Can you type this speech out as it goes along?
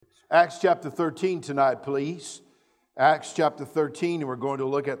Acts chapter 13 tonight, please. Acts chapter 13, and we're going to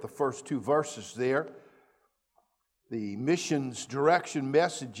look at the first two verses there. The missions direction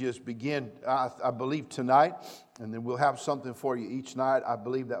messages begin, I believe, tonight, and then we'll have something for you each night. I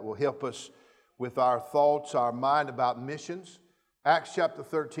believe that will help us with our thoughts, our mind about missions. Acts chapter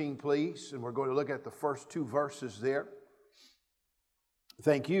 13, please, and we're going to look at the first two verses there.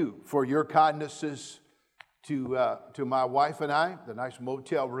 Thank you for your kindnesses to my wife and I, the nice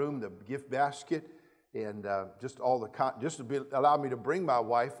motel room, the gift basket, and allow me to bring my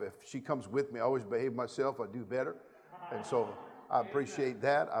wife. If she comes with me, I always behave myself. I do better, and so I appreciate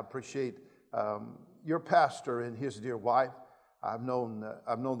that. I appreciate your pastor and his dear wife. I've known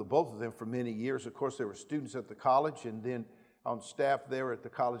the both of them for many years. Of course, they were students at the college, and then on staff there at the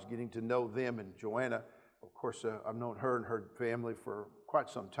college, getting to know them. And Joanna, of course, I've known her and her family for quite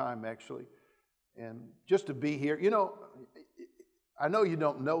some time, actually. And just to be here, I know you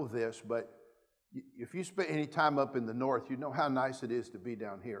don't know this, but if you spend any time up in the north, you know how nice it is to be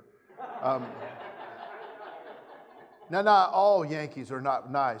down here. Now, not all Yankees are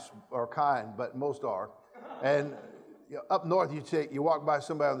not nice or kind, but most are. And up north, you walk by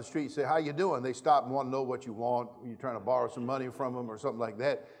somebody on the street, and say, "How you doing?" They stop and want to know what you want. You're trying to borrow some money from them or something like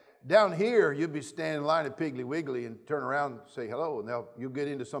that. Down here, you'll be standing in line at Piggly Wiggly and turn around and say hello, and you'll get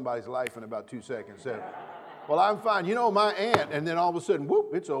into somebody's life in about 2 seconds. Say, "Well, I'm fine. My aunt," and then all of a sudden,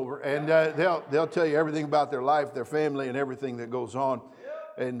 whoop, it's over. And they'll tell you everything about their life, their family, and everything that goes on.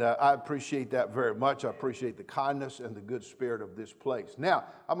 And I appreciate that very much. I appreciate the kindness and the good spirit of this place. Now,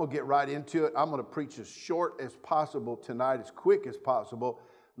 I'm going to get right into it. I'm going to preach as short as possible tonight, as quick as possible,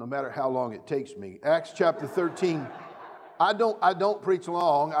 no matter how long it takes me. Acts chapter 13. I don't preach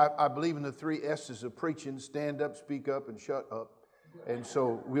long. I believe in the 3 S's of preaching: stand up, speak up, and shut up. And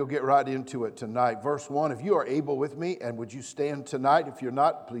so we'll get right into it tonight. Verse 1, if you are able with me, and would you stand tonight? If you're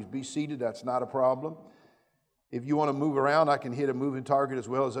not, please be seated. That's not a problem. If you want to move around, I can hit a moving target as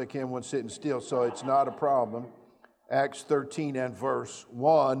well as I can when sitting still, so it's not a problem. Acts 13 and verse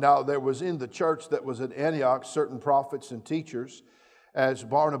 1. Now there was in the church that was at Antioch certain prophets and teachers, as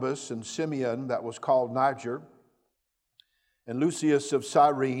Barnabas and Simeon, that was called Niger, and Lucius of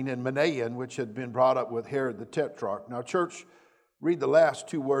Cyrene, and Manaen, which had been brought up with Herod the Tetrarch. Now, church, read the last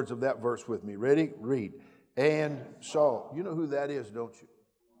 2 words of that verse with me. Ready? Read. And Saul. You know who that is, don't you?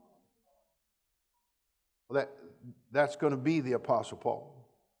 Well, that's going to be the Apostle Paul.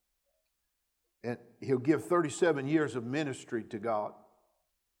 And he'll give 37 years of ministry to God.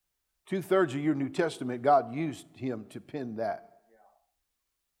 2/3 of your New Testament, God used him to pen that.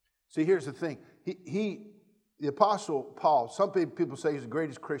 See, here's the thing. The Apostle Paul, some people say he's the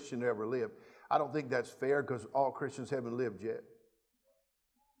greatest Christian to ever live. I don't think that's fair because all Christians haven't lived yet.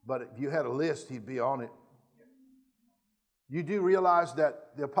 But if you had a list, he'd be on it. You do realize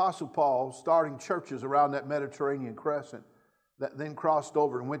that the Apostle Paul, starting churches around that Mediterranean crescent, that then crossed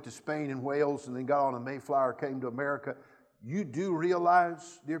over and went to Spain and Wales and then got on a Mayflower, came to America. You do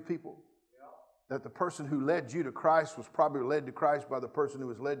realize, dear people, that the person who led you to Christ was probably led to Christ by the person who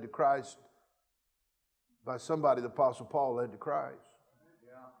was led to Christ by somebody the Apostle Paul led to Christ.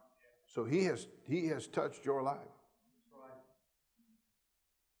 So he has touched your life.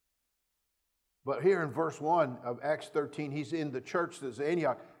 But here in verse 1 of Acts 13, he's in the church that's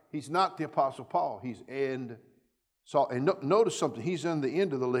Antioch. He's not the Apostle Paul. He's in Saul. And notice something. He's in the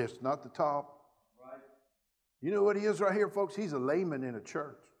end of the list, not the top. Right. You know what he is right here, folks? He's a layman in a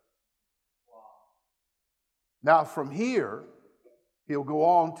church. Wow. Now, from here, he'll go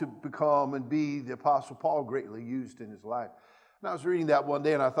on to become and be the Apostle Paul, greatly used in his life. And I was reading that one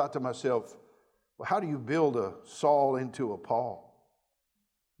day, and I thought to myself, well, how do you build a Saul into a Paul?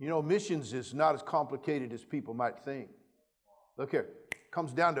 Missions is not as complicated as people might think. Look here. It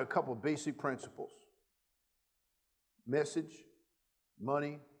comes down to a couple of basic principles. Message,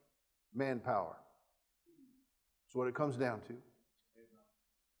 money, manpower. That's what it comes down to.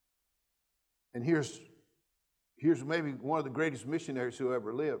 And here's maybe one of the greatest missionaries who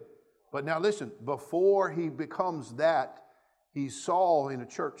ever lived. But now listen, before he becomes that, he's Saul in a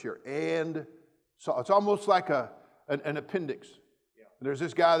church here. And Saul. It's almost like an appendix. There's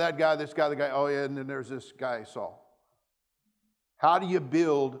this guy, that guy, this guy, the guy, oh yeah, and then there's this guy, Saul. How do you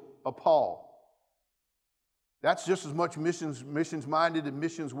build a Paul? That's just as much missions-minded and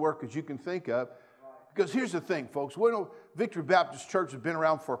missions work as you can think of. Because here's the thing, folks. Victory Baptist Church has been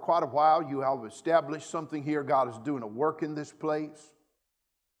around for quite a while. You have established something here. God is doing a work in this place.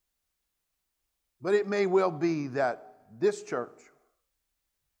 But it may well be that this church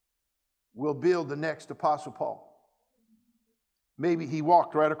will build the next Apostle Paul. Maybe he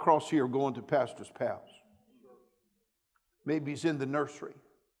walked right across here going to Pastor's Pals. Maybe he's in the nursery.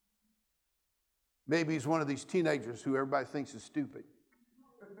 Maybe he's one of these teenagers who everybody thinks is stupid,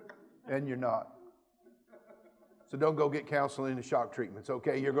 and you're not. So don't go get counseling and shock treatments,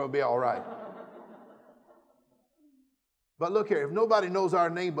 okay? You're going to be all right. But look here, if nobody knows our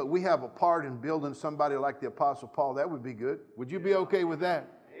name, but we have a part in building somebody like the Apostle Paul, that would be good. Would you be okay with that?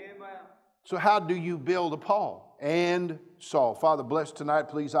 Amen. So how do you build a Paul and Saul? Father, bless tonight,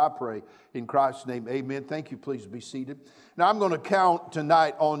 please, I pray. In Christ's name, amen. Thank you. Please be seated. Now, I'm going to count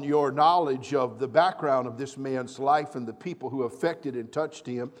tonight on your knowledge of the background of this man's life and the people who affected and touched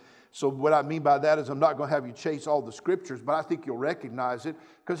him. So what I mean by that is I'm not going to have you chase all the scriptures, but I think you'll recognize it.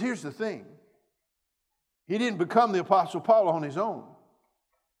 Because here's the thing. He didn't become the Apostle Paul on his own.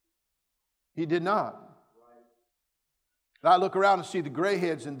 He did not. And I look around and see the gray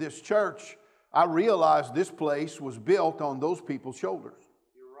heads in this church. I realize this place was built on those people's shoulders.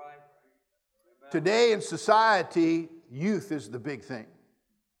 You're right. Today in society, youth is the big thing.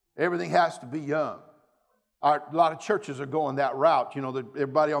 Everything has to be young. A lot of churches are going that route. You know,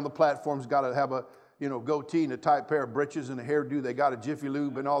 everybody on the platform's got to have a goatee and a tight pair of breeches and a hairdo. They got a Jiffy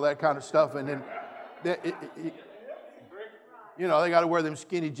Lube and all that kind of stuff. And then, they got to wear them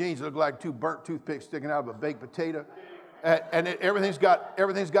skinny jeans that look like two burnt toothpicks sticking out of a baked potato. And everything's got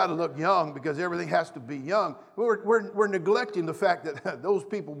to look young because everything has to be young. We're neglecting the fact that those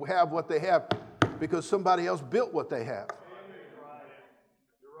people have what they have because somebody else built what they have.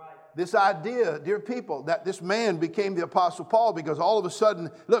 This idea, dear people, that this man became the Apostle Paul because all of a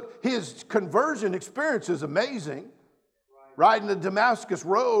sudden, look, his conversion experience is amazing. Riding the Damascus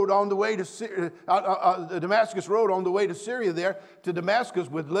Road on the way to Syria there to Damascus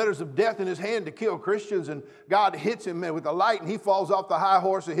with letters of death in his hand to kill Christians, and God hits him with a light and he falls off the high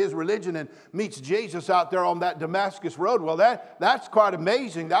horse of his religion and meets Jesus out there on that Damascus Road. Well, that's quite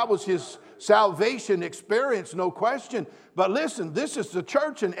amazing. That was his salvation experience, no question. But listen, this is the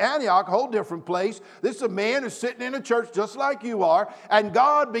church in Antioch, a whole different place. This is a man who's sitting in a church just like you are, and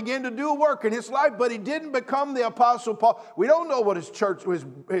God began to do a work in his life, but he didn't become the Apostle Paul. We don't know what his church was.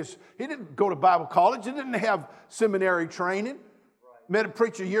 He didn't go to Bible college. He didn't have seminary training. Met a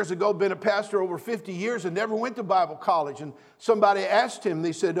preacher years ago, been a pastor over 50 years and never went to Bible college. And somebody asked him,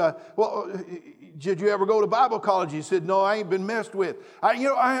 they said, did you ever go to Bible college? He said, no, I ain't been messed with.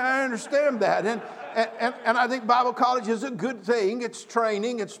 I understand that. And I think Bible college is a good thing. It's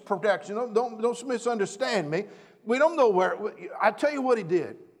training, it's protection. Don't misunderstand me. We don't know where. I tell you what he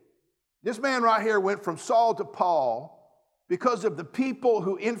did. This man right here went from Saul to Paul because of the people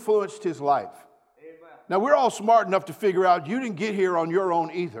who influenced his life. Now, we're all smart enough to figure out you didn't get here on your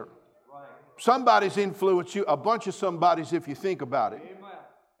own either. Right. Somebody's influenced you, a bunch of somebody's if you think about it. Amen.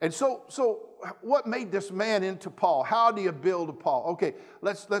 And so what made this man into Paul? How do you build a Paul? Okay,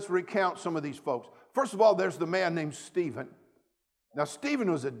 let's recount some of these folks. First of all, there's the man named Stephen. Now, Stephen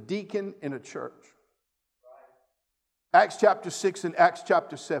was a deacon in a church. Right. Acts chapter 6 and Acts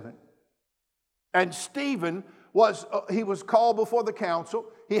chapter 7. And Stephen he was called before the council.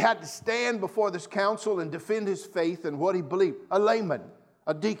 He had to stand before this council and defend his faith and what he believed. A layman,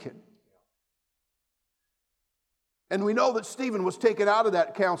 a deacon. And we know that Stephen was taken out of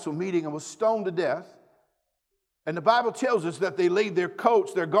that council meeting and was stoned to death. And the Bible tells us that they laid their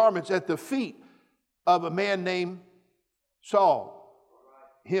coats, their garments at the feet of a man named Saul.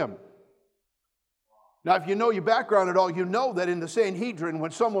 Him. Now, if you know your background at all, you know that in the Sanhedrin, when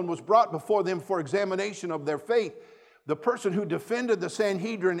someone was brought before them for examination of their faith, the person who defended the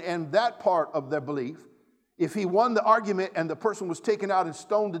Sanhedrin and that part of their belief, if he won the argument and the person was taken out and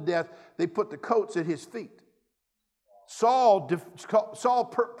stoned to death, they put the coats at his feet. Saul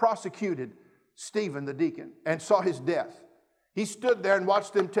prosecuted Stephen, the deacon, and saw his death. He stood there and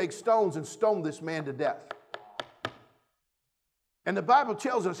watched them take stones and stone this man to death. And the Bible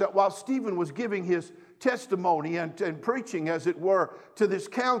tells us that while Stephen was giving his testimony and preaching, as it were, to this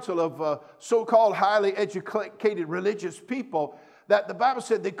council of so-called highly educated religious people, that the Bible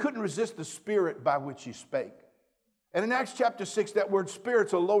said they couldn't resist the spirit by which he spake. And in Acts chapter 6, that word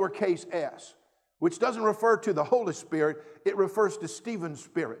spirit's a lowercase s, which doesn't refer to the Holy Spirit. It refers to Stephen's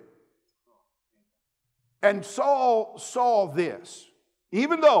spirit. And Saul saw this.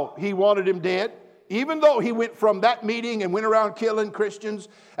 Even though he wanted him dead, even though he went from that meeting and went around killing Christians,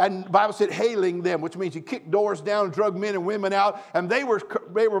 and the Bible said hailing them, which means he kicked doors down, drug men and women out, and they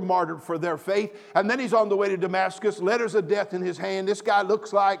were martyred for their faith. And then he's on the way to Damascus, letters of death in his hand. This guy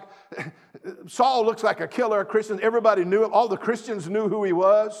Saul looks like a killer of Christians. Everybody knew him. All the Christians knew who he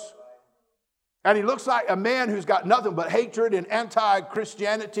was. And he looks like a man who's got nothing but hatred and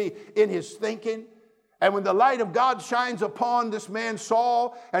anti-Christianity in his thinking. And when the light of God shines upon this man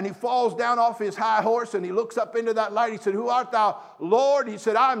Saul, and he falls down off his high horse, and he looks up into that light, he said, "Who art thou, Lord?" He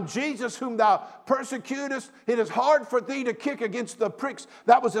said, "I'm Jesus whom thou persecutest. It is hard for thee to kick against the pricks."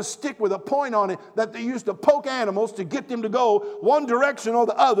 That was a stick with a point on it that they used to poke animals to get them to go one direction or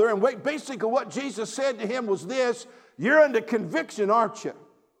the other. And basically what Jesus said to him was this: "You're under conviction, aren't you?"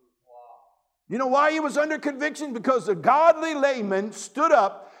 You know why he was under conviction? Because the godly layman stood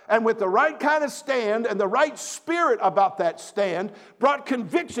up, and with the right kind of stand and the right spirit about that stand, brought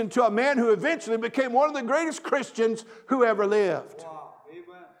conviction to a man who eventually became one of the greatest Christians who ever lived. Wow.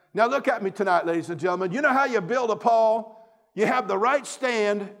 Amen. Now look at me tonight, ladies and gentlemen. You know how you build a Paul? You have the right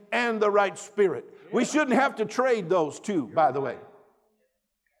stand and the right spirit. We shouldn't have to trade those two, by the way.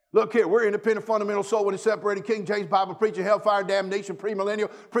 Look here, we're independent, fundamental, soul winning, separated, King James Bible preaching, hellfire, damnation, premillennial,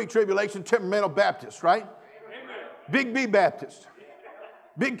 pre-tribulation, temperamental Baptist, right? Amen. Big B Baptist.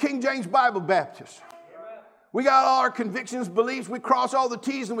 Big King James Bible Baptist. We got all our convictions, beliefs, we cross all the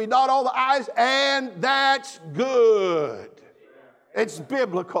T's and we dot all the I's, and that's good. It's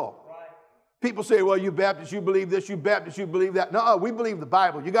biblical. People say, "Well, you Baptists, you believe this, you Baptists, you believe that." No, we believe the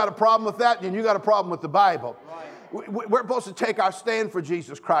Bible. You got a problem with that, then you got a problem with the Bible. We're supposed to take our stand for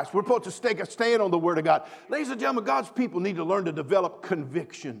Jesus Christ. We're supposed to take a stand on the Word of God. Ladies and gentlemen, God's people need to learn to develop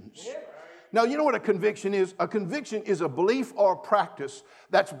convictions. Now, you know what a conviction is? A conviction is a belief or a practice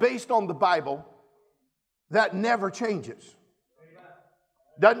that's based on the Bible that never changes.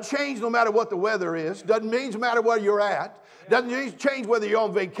 Doesn't change no matter what the weather is. Doesn't change no matter where you're at. Doesn't change whether you're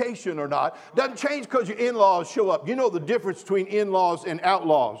on vacation or not. Doesn't change because your in-laws show up. You know the difference between in-laws and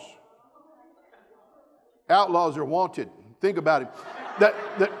outlaws. Outlaws are wanted. Think about it.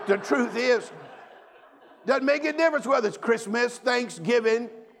 The truth is, doesn't make a difference whether it's Christmas, Thanksgiving,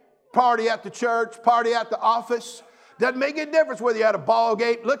 party at the church, party at the office. Doesn't make a difference whether you're at a ball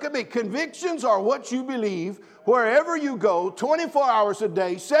game. Look at me. Convictions are what you believe wherever you go, 24 hours a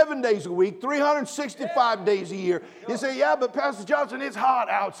day, 7 days a week, 365 days a year. You say, "Yeah, but Pastor Johnson, it's hot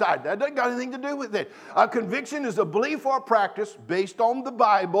outside." That doesn't got anything to do with it. A conviction is a belief or a practice based on the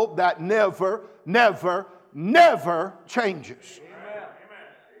Bible that never, never, never changes. Amen.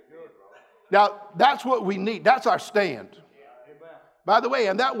 Now, that's what we need. That's our stand. By the way,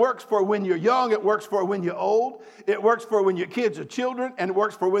 and that works for when you're young, it works for when you're old, it works for when your kids are children, and it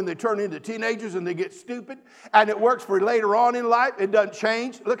works for when they turn into teenagers and they get stupid, and it works for later on in life. It doesn't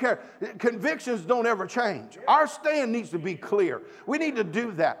change. Look here, convictions don't ever change. Our stand needs to be clear. We need to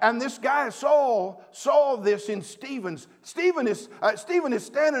do that. And this guy Saul saw this in Stephen. Stephen is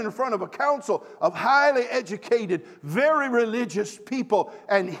standing in front of a council of highly educated, very religious people,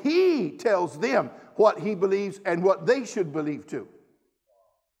 and he tells them what he believes and what they should believe too.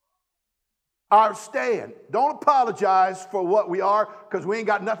 Our stand. Don't apologize for what we are, because we ain't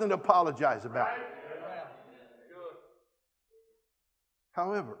got nothing to apologize about.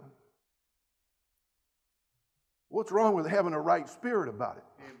 However, what's wrong with having a right spirit about it?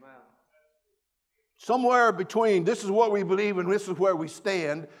 Somewhere between this is what we believe and this is where we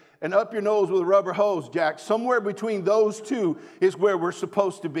stand, and up your nose with a rubber hose, Jack, somewhere between those two is where we're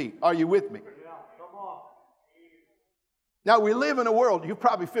supposed to be. Are you with me? Now, we live in a world, you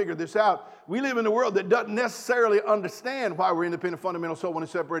probably figured this out, we live in a world that doesn't necessarily understand why we're independent, fundamental, soul winning,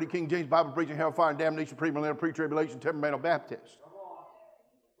 separated, King James Bible preaching, hellfire, and damnation, premillennial, pre-tribulation, temperamental Baptist.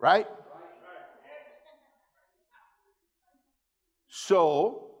 Right?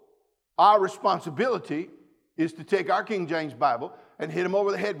 So, our responsibility is to take our King James Bible and hit him over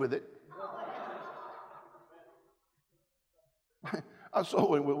the head with it. I saw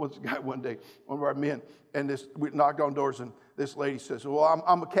with a guy one day, one of our men, and we knocked on doors, and this lady says, "Well,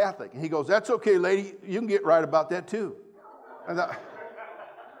 I'm a Catholic." And he goes, "That's okay, lady. You can get right about that too." And I thought,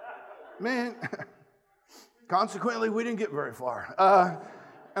 man, consequently, we didn't get very far.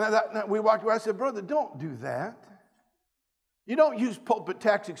 And I thought, we walked away. I said, "Brother, don't do that. You don't use pulpit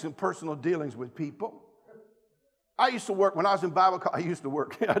tactics in personal dealings with people." I used to work, when I was in Bible college, I used to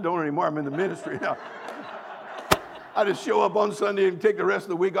work. I don't anymore. I'm in the ministry now. I just show up on Sunday and take the rest of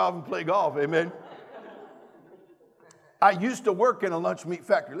the week off and play golf. Amen. I used to work in a lunch meat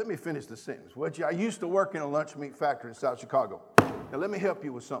factory. Let me finish the sentence, would you? I used to work in a lunch meat factory in South Chicago. Now, let me help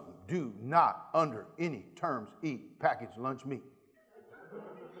you with something. Do not, under any terms, eat packaged lunch meat.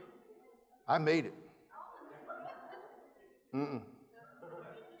 I made it.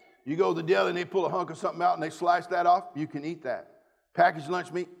 You go to the deli and they pull a hunk of something out and they slice that off, you can eat that. Packaged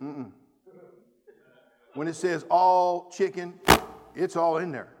lunch meat, When it says all chicken, it's all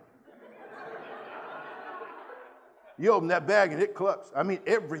in there. You open that bag and it clucks. I mean,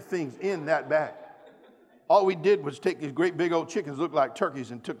 everything's in that bag. All we did was take these great big old chickens, looked like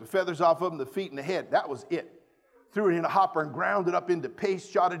turkeys, and took the feathers off of them, the feet and the head. That was it. Threw it in a hopper and ground it up into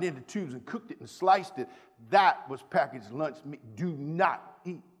paste, shot it into tubes and cooked it and sliced it. That was packaged lunch meat. Do not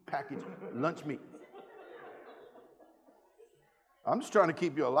eat packaged lunch meat. I'm just trying to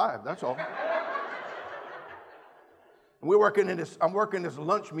keep you alive, that's all. And I'm working in this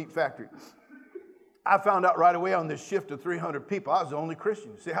lunch meat factory. I found out right away on this shift of 300 people, I was the only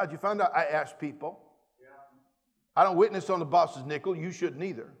Christian. See, how'd you find out? I asked people. I don't witness on the boss's nickel. You shouldn't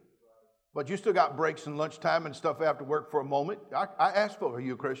either. But you still got breaks and lunchtime and stuff after work for a moment. I asked folks, are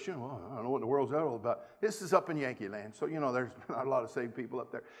you a Christian? Well, I don't know what in the world's that all about. This is up in Yankee land, so, there's not a lot of saved people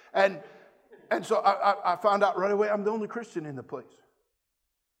up there. And so I found out right away I'm the only Christian in the place.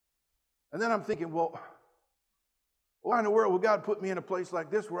 And then I'm thinking, well, why in the world would God put me in a place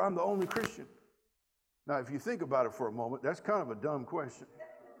like this where I'm the only Christian? Now, if you think about it for a moment, that's kind of a dumb question.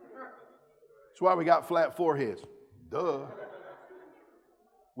 That's why we got flat foreheads. Duh.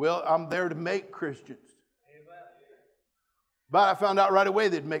 Well, I'm there to make Christians. But I found out right away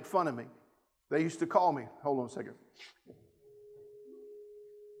they'd make fun of me. They used to call me, hold on a second.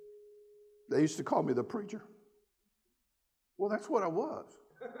 They used to call me the preacher. Well, that's what I was.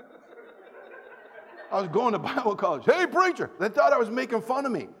 I was going to Bible college. Hey, preacher. They thought I was making fun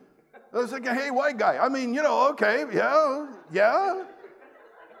of me. I was thinking, hey, white guy. I mean, okay, yeah.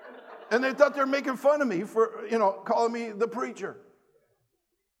 And they thought they were making fun of me for, calling me the preacher.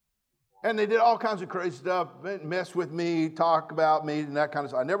 And they did all kinds of crazy stuff, mess with me, talk about me, and that kind of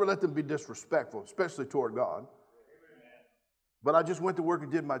stuff. I never let them be disrespectful, especially toward God. But I just went to work and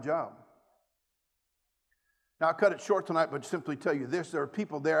did my job. Now, I'll cut it short tonight, but simply tell you this. There are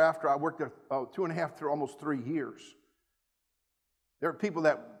people there after I worked there 2.5 to almost 3 years. There are people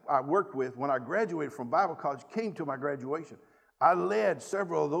that I worked with when I graduated from Bible college, came to my graduation. I led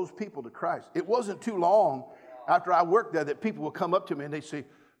several of those people to Christ. It wasn't too long after I worked there that people would come up to me and they'd say,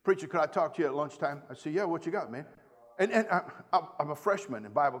 preacher, could I talk to you at lunchtime? I say, yeah, what you got, man? And I'm a freshman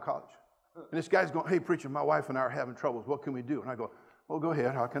in Bible college. And this guy's going, hey, preacher, my wife and I are having troubles. What can we do? And I go, well, go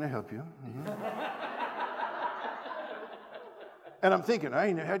ahead. How can I help you? Mm-hmm. And I'm thinking, I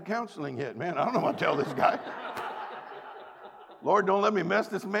ain't had counseling yet, man. I don't know what to tell this guy. Lord, don't let me mess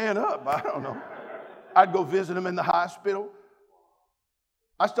this man up. I don't know. I'd go visit him in the hospital.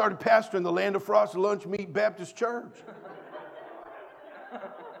 I started pastoring the Land of Frost Lunch Meat Baptist Church.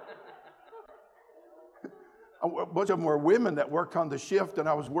 A bunch of them were women that worked on the shift, and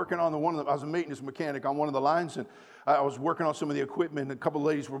I was working on I was a maintenance mechanic on one of the lines, and I was working on some of the equipment, and a couple of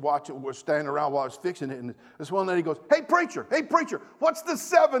ladies were standing around while I was fixing it, and this one lady goes, hey, preacher, what's the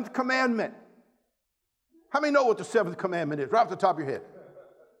seventh commandment? How many know what the seventh commandment is? Right off the top of your head.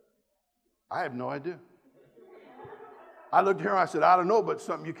 I have no idea. I looked at her and I said, I don't know, but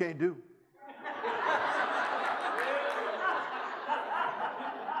something you can't do.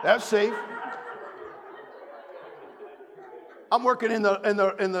 That's safe. I'm working in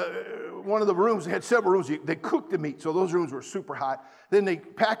the one of the rooms. They had several rooms. They cooked the meat, so those rooms were super hot. Then they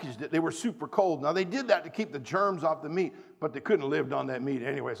packaged it. They were super cold. Now, they did that to keep the germs off the meat, but they couldn't have lived on that meat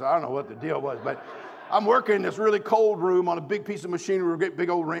anyway, so I don't know what the deal was. But I'm working in this really cold room on a big piece of machinery, a big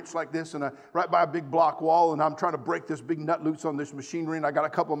old wrench like this, and right by a big block wall, and I'm trying to break this big nut loose on this machinery, and I got a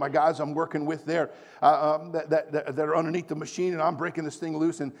couple of my guys I'm working with there that are underneath the machine, and I'm breaking this thing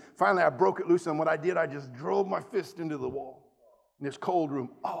loose, and finally I broke it loose, and what I did, I just drove my fist into the wall in this cold room.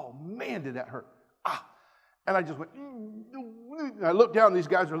 Oh, man, did that hurt. And I just went, and I looked down, and these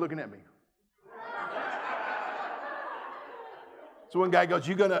guys are looking at me. So one guy goes,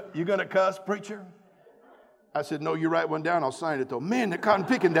 you gonna cuss, preacher? I said, no, you write one down, I'll sign it though. Man, the cotton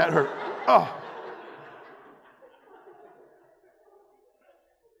picking, that hurt. Oh.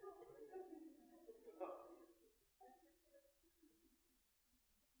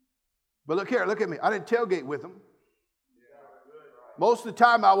 But look here, look at me. I didn't tailgate with them. Most of the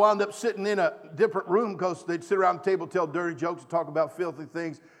time I wound up sitting in a different room because they'd sit around the table, tell dirty jokes, and talk about filthy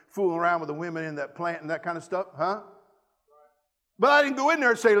things, fooling around with the women in that plant and that kind of stuff, huh? But I didn't go in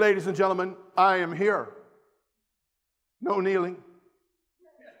there and say, ladies and gentlemen, I am here. No kneeling.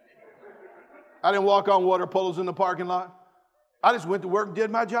 I didn't walk on water polos in the parking lot. I just went to work and did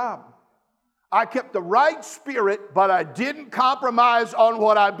my job. I kept the right spirit, but I didn't compromise on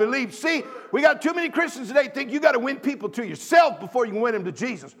what I believed. See, we got too many Christians today think you got to win people to yourself before you can win them to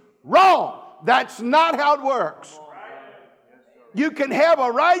Jesus. Wrong. That's not how it works. You can have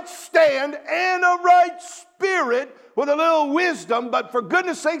a right stand and a right spirit with a little wisdom, but for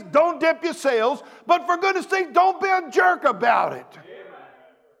goodness sakes, don't dip your sails. But for goodness sakes, don't be a jerk about it.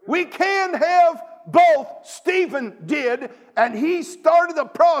 We can have both Stephen did, and he started the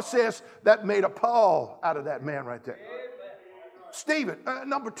process that made a Paul out of that man right there. Stephen,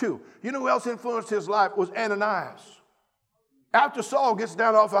 number two. You know who else influenced his life? Was Ananias. After Saul gets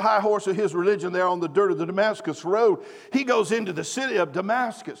down off a high horse of his religion there on the dirt of the Damascus road, he goes into the city of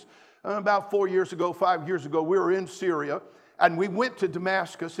Damascus. About 5 years ago, we were in Syria, and we went to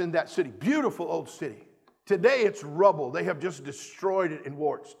Damascus in that city. Beautiful old city. Today it's rubble. They have just destroyed it in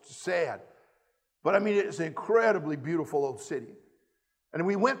war. It's sad. But I mean, it's an incredibly beautiful old city. And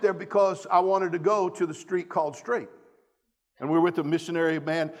we went there because I wanted to go to the street called Straight. And we were with a missionary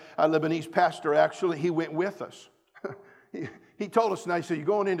man, a Lebanese pastor actually. He went with us. He told us, now he said, you're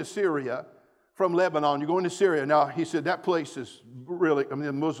going into Syria from Lebanon. You're going to Syria. Now, he said, that place is really,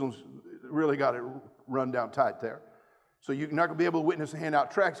 the Muslims really got it run down tight there. So you're not going to be able to witness and hand out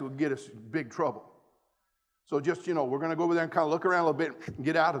tracts. It would get us in big trouble. So just, we're going to go over there and kind of look around a little bit and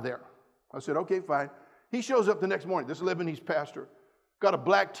get out of there. I said, okay, fine. He shows up the next morning. This Lebanese pastor got a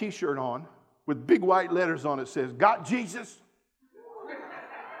black T-shirt on with big white letters on it. Says, got Jesus?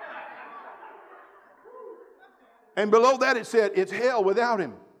 And below that it said, it's hell without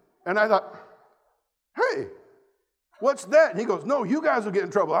him. And I thought, hey, what's that? And he goes, no, you guys will get in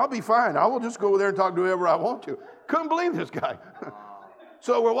trouble. I'll be fine. I will just go over there and talk to whoever I want to. Couldn't believe this guy.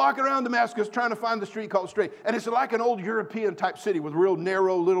 So we're walking around Damascus trying to find the street called Straight. And it's like an old European type city with real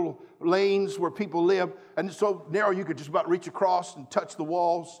narrow little lanes where people live. And it's so narrow you could just about reach across and touch the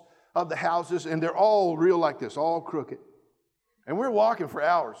walls of the houses. And they're all real like this, all crooked. And we're walking for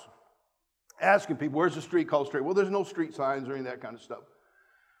hours, asking people, where's the street called Straight? Well, there's no street signs or any of that kind of stuff.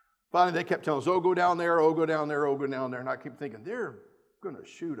 Finally, they kept telling us, oh, go down there, oh, go down there, oh, go down there. And I keep thinking, they're going to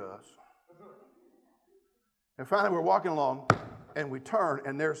shoot us. And finally, we're walking along, and we turn,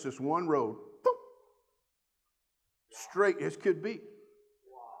 and there's this one road, boop, straight as could be.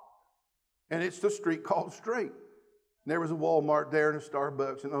 And it's the street called Straight. And there was a Walmart there and a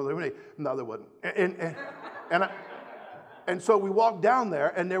Starbucks. And no, there wasn't. And so we walked down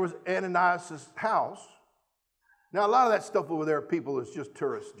there, and there was Ananias' house. Now, a lot of that stuff over there, people, is just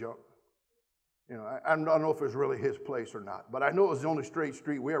tourist junk. I don't know if it was really his place or not, but I know it was the only straight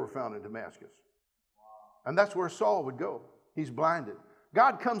street we ever found in Damascus. And that's where Saul would go. He's blinded.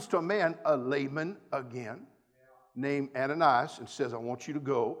 God comes to a man, a layman again, named Ananias, and says, I want you to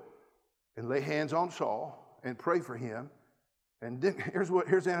go and lay hands on Saul and pray for him. And then here's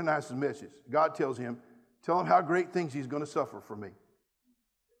Ananias' message. God tells him, tell him how great things he's going to suffer for me.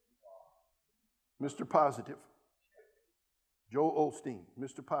 Mr. Positive. Joel Osteen,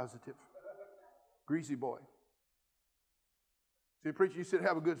 Mr. Positive. Greasy boy. See, preacher, you said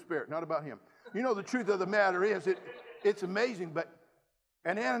have a good spirit. Not about him. The truth of the matter is, it's amazing.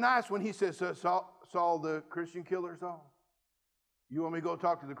 And Ananias, when he says, Saul, the Christian killer, Saul, you want me to go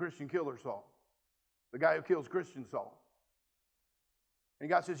talk to the Christian killer, Saul? The guy who kills Christian Saul. And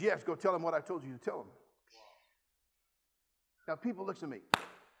God says, yes, go tell him what I told you to tell him. Now, people, listen to me.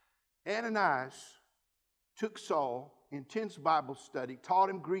 Ananias took Saul, intense Bible study, taught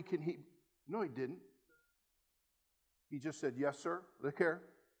him Greek and Hebrew. No, he didn't. He just said, yes, sir, look here.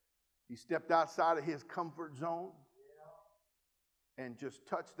 He stepped outside of his comfort zone and just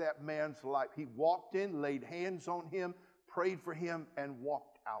touched that man's life. He walked in, laid hands on him, prayed for him, and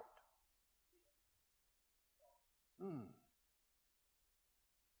walked out.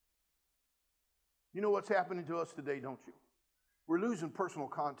 You know what's happening to us today, don't you? We're losing personal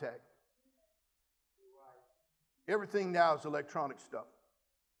contact. Everything now is electronic stuff.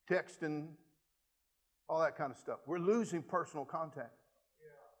 Texting, all that kind of stuff. We're losing personal contact.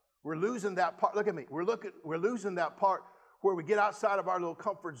 We're losing that part. Look at me. We're losing that part where we get outside of our little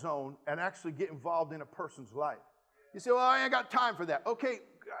comfort zone and actually get involved in a person's life. You say, well, I ain't got time for that. Okay,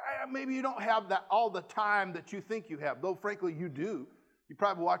 maybe you don't have that all the time that you think you have, though frankly you do. You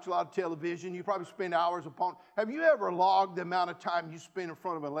probably watch a lot of television. You probably spend hours upon. Have you ever logged the amount of time you spend in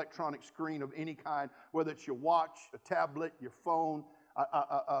front of an electronic screen of any kind, whether it's your watch, a tablet, your phone,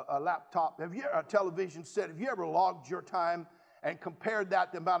 a laptop, a television set? Have you ever logged your time and compared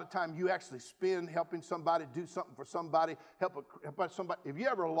that to the amount of time you actually spend helping somebody do something for somebody, help somebody? Have you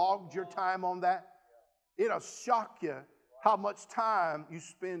ever logged your time on that? It'll shock you how much time you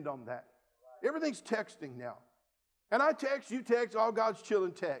spend on that. Everything's texting now. And I text, you text, all God's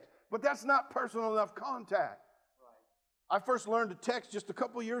chilling text. But that's not personal enough contact. I first learned to text just a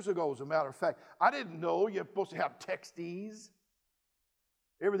couple years ago, as a matter of fact. I didn't know you're supposed to have textees.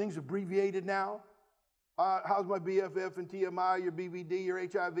 Everything's abbreviated now. How's my BFF and TMI, your BVD, your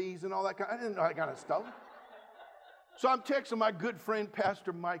HIVs, and all that kind of, I didn't know that kind of stuff. So I'm texting my good friend,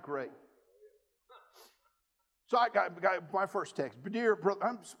 Pastor Mike Ray. So I got my first text. Dear brother,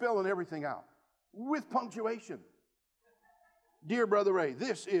 I'm spelling everything out. with punctuation. Dear Brother Ray,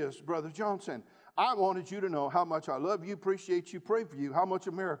 this is Brother Johnson. I wanted you to know how much I love you, appreciate you, pray for you, how much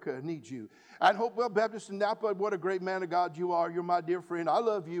America needs you. And Hopewell Baptist in Napa, what a great man of God you are. You're my dear friend. I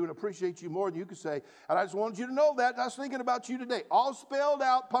love you and appreciate you more than you can say. And I just wanted you to know that. I was thinking about you today. All spelled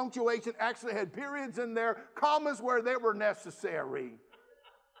out, punctuation, actually had periods in there, commas where they were necessary.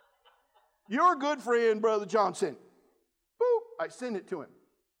 Your good friend, Brother Johnson. Boop. I send it to him.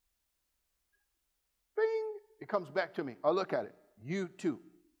 Bing. It comes back to me. I look at it. You too.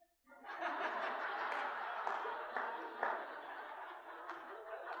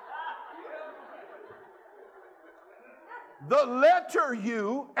 The letter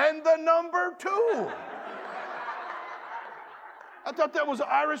U and the number 2. I thought that was an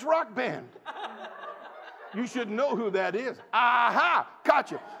Irish rock band. You should know who that is. Aha!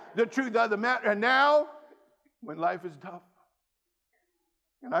 Gotcha. The truth of the matter. And now, when life is tough,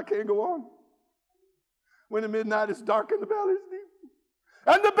 and I can't go on, when the midnight is dark and the valley is deep,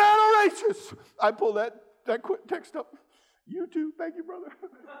 and the battle rages, I pull that quick text up. You too. Thank you, brother.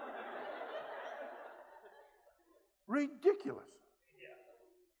 Ridiculous.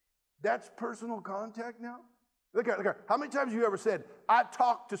 That's personal contact now? Look at it. How many times have you ever said, I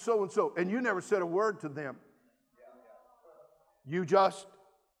talked to so-and-so, and you never said a word to them? You just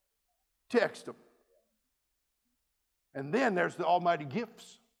text them. And then there's the almighty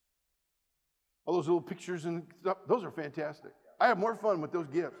gifts. All those little pictures and stuff, those are fantastic. I have more fun with those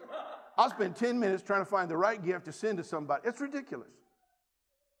gifts. I'll spend 10 minutes trying to find the right gift to send to somebody. It's ridiculous.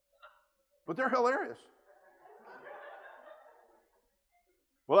 But they're hilarious.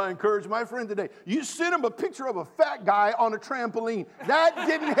 Well, I encourage my friend today. You sent him a picture of a fat guy on a trampoline. That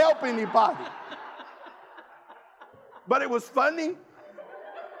didn't help anybody. But it was funny.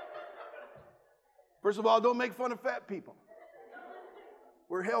 First of all, don't make fun of fat people.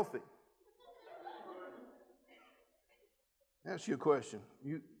 We're healthy. I'll ask you a question.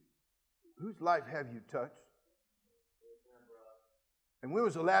 Whose life have you touched? And when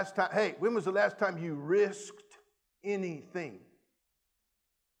was the last time you risked anything?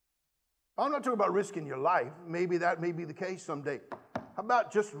 I'm not talking about risking your life. Maybe that may be the case someday. How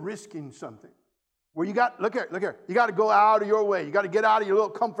about just risking something? Where look here. You got to go out of your way. You got to get out of your little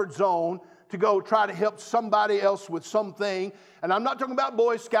comfort zone to go try to help somebody else with something. And I'm not talking about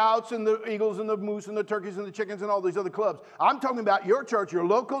Boy Scouts and the Eagles and the Moose and the Turkeys and the Chickens and all these other clubs. I'm talking about your church, your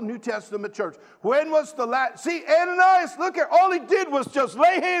local New Testament church. When was the last? See, Ananias, look here. All he did was just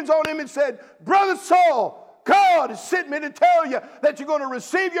lay hands on him and said, Brother Saul, God has sent me to tell you that you're going to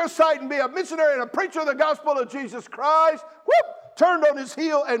receive your sight and be a missionary and a preacher of the gospel of Jesus Christ. Whoop! Turned on his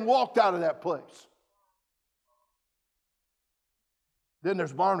heel and walked out of that place. Then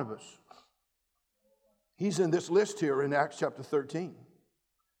there's Barnabas. He's in this list here in Acts chapter 13.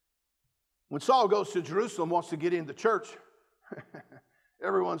 When Saul goes to Jerusalem, wants to get into church,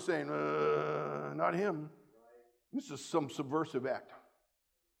 everyone's saying, not him. This is some subversive act.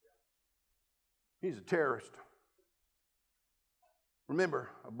 He's a terrorist. Remember,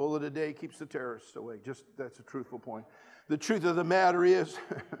 a bullet a day keeps the terrorists away. That's a truthful point. The truth of the matter is,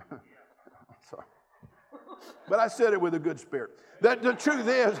 I'm sorry, but I said it with a good spirit. That the truth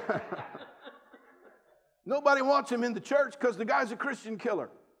is, nobody wants him in the church because the guy's a Christian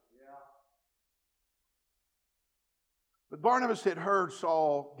killer. But Barnabas had heard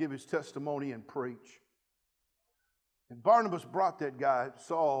Saul give his testimony and preach. And Barnabas brought that guy,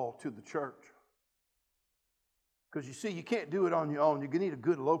 Saul, to the church. Because you see, you can't do it on your own. You need a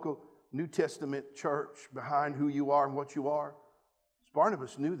good local New Testament church behind who you are and what you are.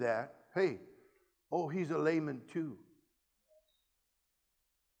 Barnabas knew that. Hey, he's a layman too.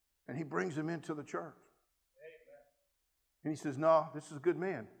 And he brings him into the church. And he says, no, this is a good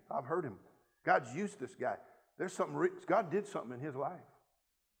man. I've heard him. God's used this guy. There's something, God did something in his life.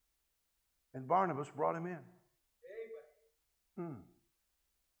 And Barnabas brought him in.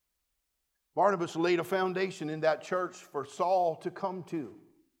 Barnabas laid a foundation in that church for Saul to come to.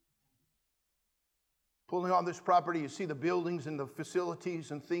 Pulling on this property, you see the buildings and the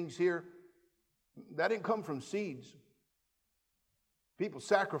facilities and things here. That didn't come from seeds. People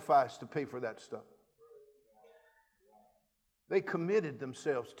sacrificed to pay for that stuff. They committed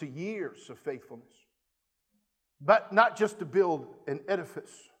themselves to years of faithfulness. But not just to build an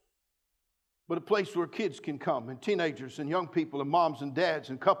edifice, but a place where kids can come, and teenagers and young people and moms and dads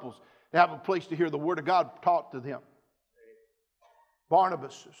and couples. They have a place to hear the Word of God taught to them.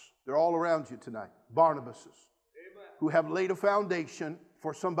 Barnabases, they're all around you tonight. Barnabases, who have laid a foundation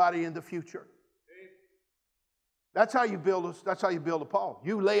for somebody in the future. That's how you build a Paul.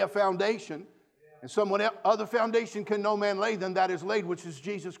 You lay a foundation, and someone else, other foundation can no man lay than that is laid, which is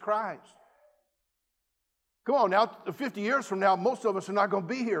Jesus Christ. Come on now, 50 years from now, most of us are not going to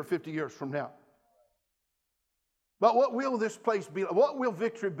be here 50 years from now. But what will this place be like? What will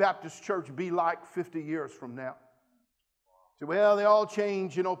Victory Baptist Church be like 50 years from now? Say, well, they all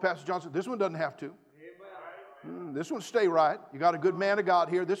change, Pastor Johnson. This one doesn't have to. This one stay right. You got a good man of God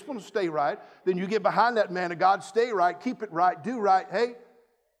here. This one will stay right. Then you get behind that man of God, stay right, keep it right, do right. Hey,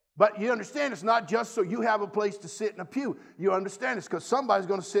 but you understand it's not just so you have a place to sit in a pew. You understand it's because somebody's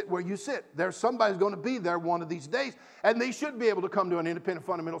going to sit where you sit. There's somebody's going to be there one of these days. And they should be able to come to an independent,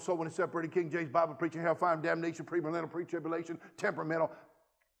 fundamental, soul-winning, separated, King James, Bible preaching, hellfire, and damnation, premillennial, pre-tribulation, temperamental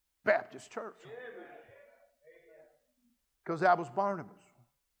Baptist church. Because that was Barnabas.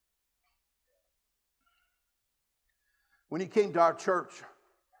 When he came to our church,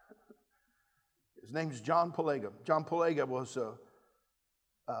 his name is John Palega. John Palega was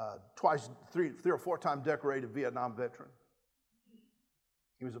three or four time decorated Vietnam veteran.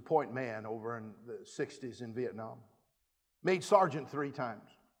 He was a point man over in the 60s in Vietnam. Made sergeant 3 times.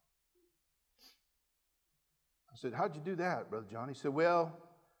 I said, how'd you do that, Brother John? He said, well,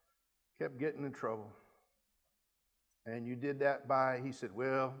 kept getting in trouble. And you did that he said,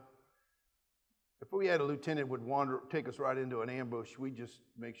 well, if we had a lieutenant would take us right into an ambush, we'd just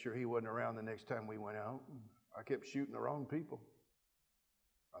make sure he wasn't around the next time we went out. I kept shooting the wrong people.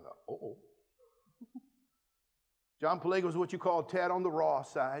 I thought, uh-oh. John Palega was what you call Tad on the raw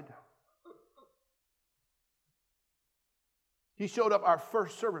side. He showed up our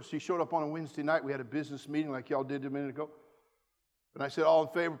first service. He showed up on a Wednesday night. We had a business meeting like y'all did a minute ago. And I said, all in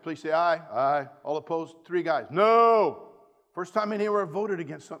favor, please say aye. Aye. All opposed? 3 guys. No. First time anywhere I voted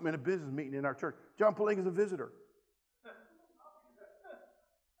against something in a business meeting in our church. John Palega is a visitor.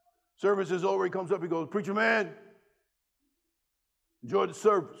 Service is over. He comes up. He goes, preacher man, enjoyed the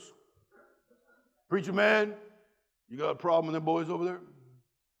service. Preacher man, you got a problem with them boys over there?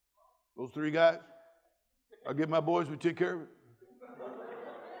 Those 3 guys? I'll get my boys, we take care of it.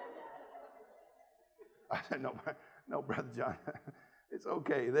 I said, no, Brother John. It's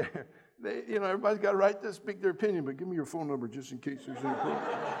okay. Everybody's got a right to speak their opinion, but give me your phone number just in case there's any problem.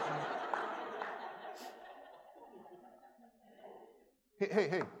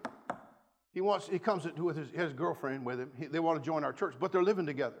 Hey. He comes with his girlfriend with him. They want to join our church, but they're living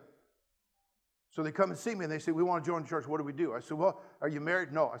together. So they come and see me, and they say, we want to join the church. What do we do? I said, well, are you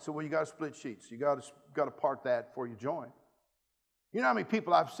married? No. I said, well, you got to split sheets. You got to part that before you join. You know how many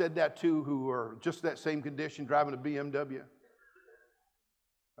people I've said that to who are just that same condition, driving a BMW?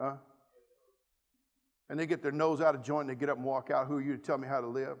 Huh? And they get their nose out of joint and they get up and walk out. Who are you to tell me how to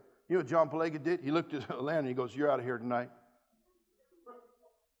live? You know what John Palega did? He looked at the land and he goes, you're out of here tonight.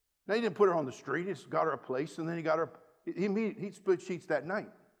 Now, he didn't put her on the street. He just got her a place, and then he got her. He split sheets that night.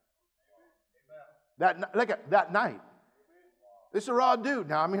 That night. This is a raw dude.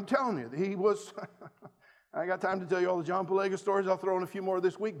 Now, I'm telling you, he was. I ain't got time to tell you all the John Palega stories. I'll throw in a few more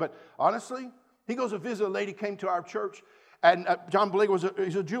this week. But honestly, he goes to visit a lady, came to our church, and John Palega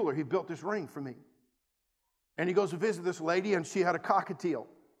he's a jeweler. He built this ring for me. And he goes to visit this lady, and she had a cockatiel.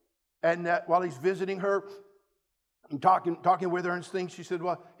 And while he's visiting her, and talking with her and things, she said,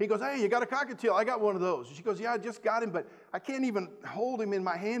 well, he goes, hey, you got a cockatiel? I got one of those. She goes, yeah, I just got him, but I can't even hold him in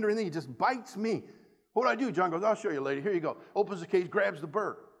my hand or anything. He just bites me. What do I do? John goes, I'll show you, lady. Here you go. Opens the cage, grabs the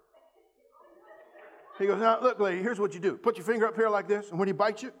bird. He goes, now, look, lady, here's what you do. Put your finger up here like this, and when he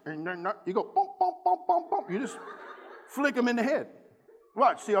bites you, you go, bump, bump, bump, bump, bump. You just flick him in the head.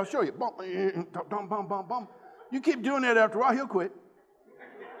 Watch, see, I'll show you. Bump, bump, bump, bump, bump. You keep doing that after a while, he'll quit.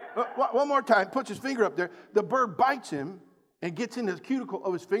 One more time, puts his finger up there. The bird bites him and gets in the cuticle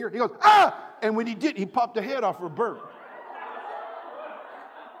of his finger. He goes, ah! And when he did, he popped the head off of a bird.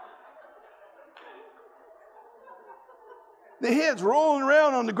 The head's rolling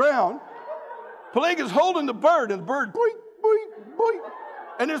around on the ground. Palega's holding the bird, and the bird, boink, boink, boink.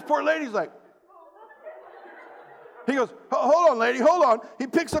 And this poor lady's like, he goes, hold on, lady, hold on. He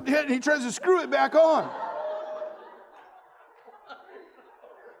picks up the head and he tries to screw it back on.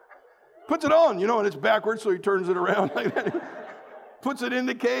 Puts it on, and it's backwards, so he turns it around like that. Puts it in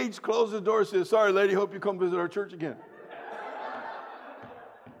the cage, closes the door, says, sorry, lady, hope you come visit our church again.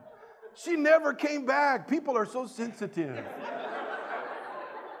 She never came back. People are so sensitive.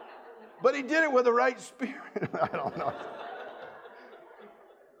 But he did it with the right spirit. I don't know.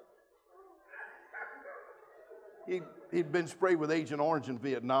 He'd been sprayed with Agent Orange in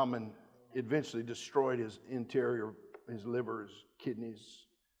Vietnam and eventually destroyed his interior, his liver, his kidneys.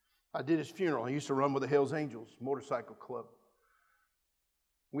 I did his funeral. He used to run with the Hells Angels motorcycle club.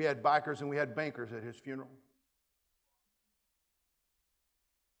 We had bikers and we had bankers at his funeral.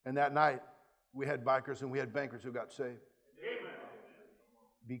 And that night, we had bikers and we had bankers who got saved. Amen.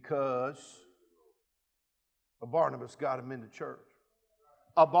 Because A Barnabas got him into church.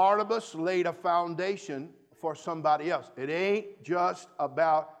 A Barnabas laid a foundation for somebody else. It ain't just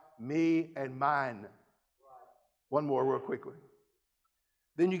about me and mine. One more real quickly.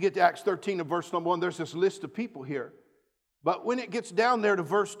 Then you get to Acts 13 and verse number 1. There's this list of people here. But when it gets down there to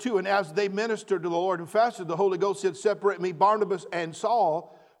verse 2, and as they ministered to the Lord and fasted, the Holy Ghost said, separate me, Barnabas and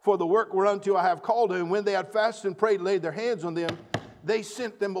Saul, for the work whereunto I have called them. And when they had fasted and prayed, laid their hands on them, they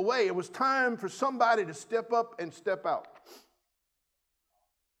sent them away. It was time for somebody to step up and step out.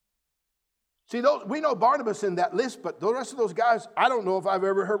 See, we know Barnabas in that list, but the rest of those guys, I don't know if I've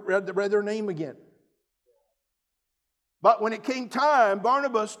ever read their name again. But when it came time,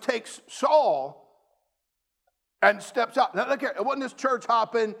 Barnabas takes Saul and steps out. Now look here, it wasn't this church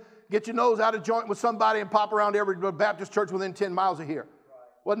hopping, get your nose out of joint with somebody and pop around every Baptist church within 10 miles of here.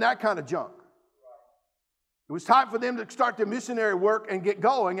 Wasn't that kind of junk. It was time for them to start their missionary work and get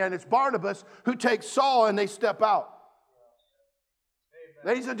going, and it's Barnabas who takes Saul and they step out.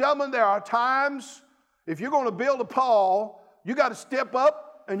 Ladies and gentlemen, there are times, if you're going to build a Paul, you got to step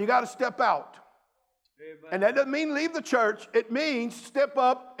up and you got to step out. And that doesn't mean leave the church. It means step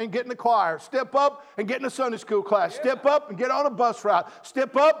up and get in the choir. Step up and get in a Sunday school class. Step up and get on a bus route.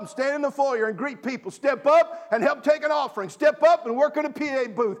 Step up and stand in the foyer and greet people. Step up and help take an offering. Step up and work in a PA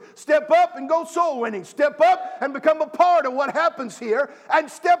booth. Step up and go soul winning. Step up and become a part of what happens here. And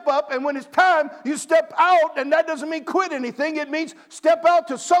step up, and when it's time, you step out. And that doesn't mean quit anything. It means step out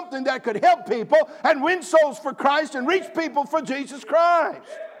to something that could help people and win souls for Christ and reach people for Jesus Christ.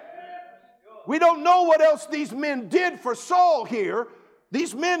 We don't know what else these men did for Saul here.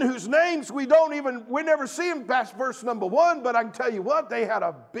 These men whose names we never see them past verse number 1, but I can tell you what, they had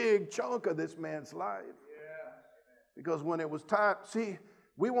a big chunk of this man's life. Because when it was time, see,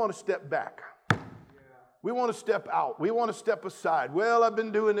 we want to step back. We want to step out. We want to step aside. Well, I've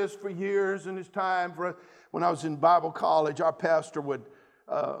been doing this for years, and it's time for, when I was in Bible college, our pastor would,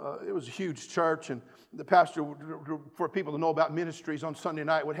 it was a huge church, and the pastor, for people to know about ministries on Sunday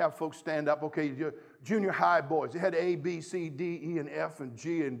night, would have folks stand up. Okay, junior high boys. They had A, B, C, D, E, and F, and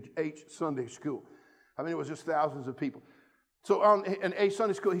G, and H Sunday school. I mean, it was just thousands of people. So in A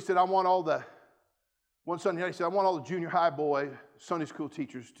Sunday school, he said, one Sunday night, he said, I want all the junior high boy Sunday school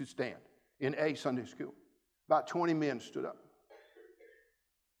teachers to stand in A Sunday school. About 20 men stood up.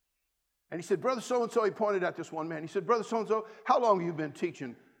 And he said, Brother so-and-so, he pointed at this one man. He said, Brother so-and-so, how long have you been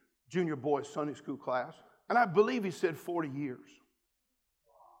teaching junior boys Sunday school class? And I believe he said 40 years.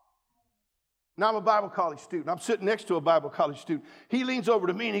 Now I'm a Bible college student. I'm sitting next to a Bible college student. He leans over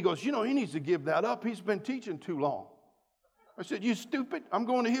to me and he goes, he needs to give that up. He's been teaching too long. I said, you stupid. I'm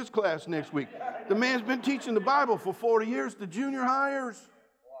going to his class next week. The man's been teaching the Bible for 40 years to junior hires.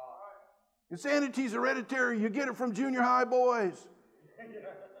 Insanity's hereditary. You get it from junior high boys.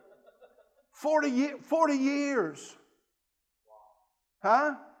 40 years.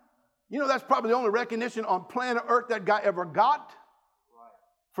 Huh? That's probably the only recognition on planet Earth that guy ever got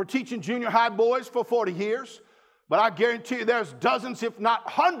for teaching junior high boys for 40 years. But I guarantee you there's dozens, if not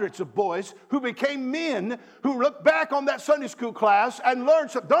hundreds of boys who became men who look back on that Sunday school class and learn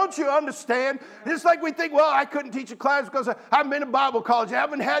something. Don't you understand? It's like we think, well, I couldn't teach a class because I haven't been to Bible college. I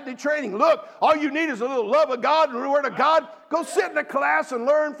haven't had any training. Look, all you need is a little love of God and the Word of God. Go sit in a class and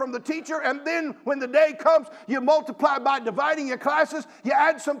learn from the teacher. And then when the day comes, you multiply by dividing your classes. You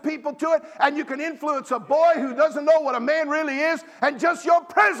add some people to it. And you can influence a boy who doesn't know what a man really is. And just your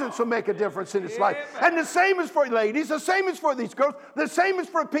presence will make a difference in his life. And the same is for ladies. The same is for these girls. The same is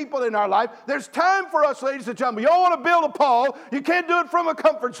for people in our life. There's time for us, ladies and gentlemen. You don't want to build a Paul. You can't do it from a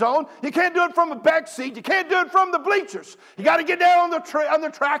comfort zone. You can't do it from a back seat. You can't do it from the bleachers. You got to get down on the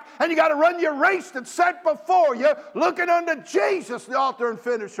track, and you got to run your race that's set before you, looking unto Jesus, the author and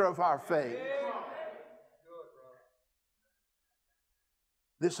finisher of our faith.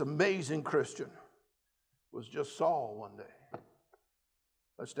 This amazing Christian was just Saul one day.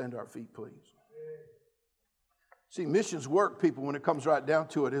 Let's stand to our feet, please. See, missions work, people, when it comes right down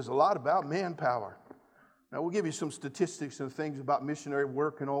to it, is a lot about manpower. Now, we'll give you some statistics and things about missionary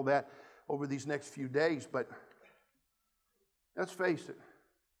work and all that over these next few days, but let's face it.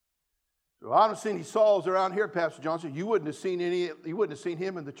 So I don't see any Sauls around here, Pastor Johnson. You wouldn't have seen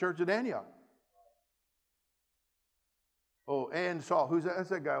him in the church at Antioch. Oh, and Saul. Who's that? That's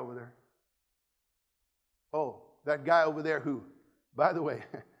that guy over there. Oh, that guy over there who, by the way,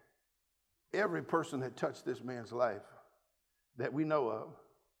 every person that touched this man's life that we know of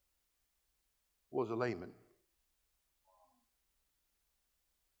was a layman.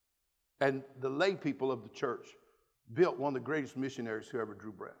 And the lay people of the church built one of the greatest missionaries who ever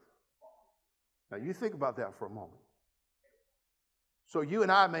drew breath. Now, you think about that for a moment. So you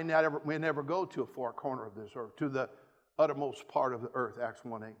and I may never go to a far corner of this earth, to the uttermost part of the earth, Acts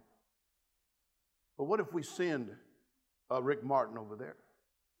 1:8. But what if we send a Rick Martin over there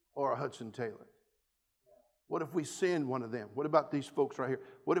or a Hudson Taylor? What if we send one of them? What about these folks right here?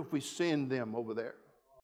 What if we send them over there?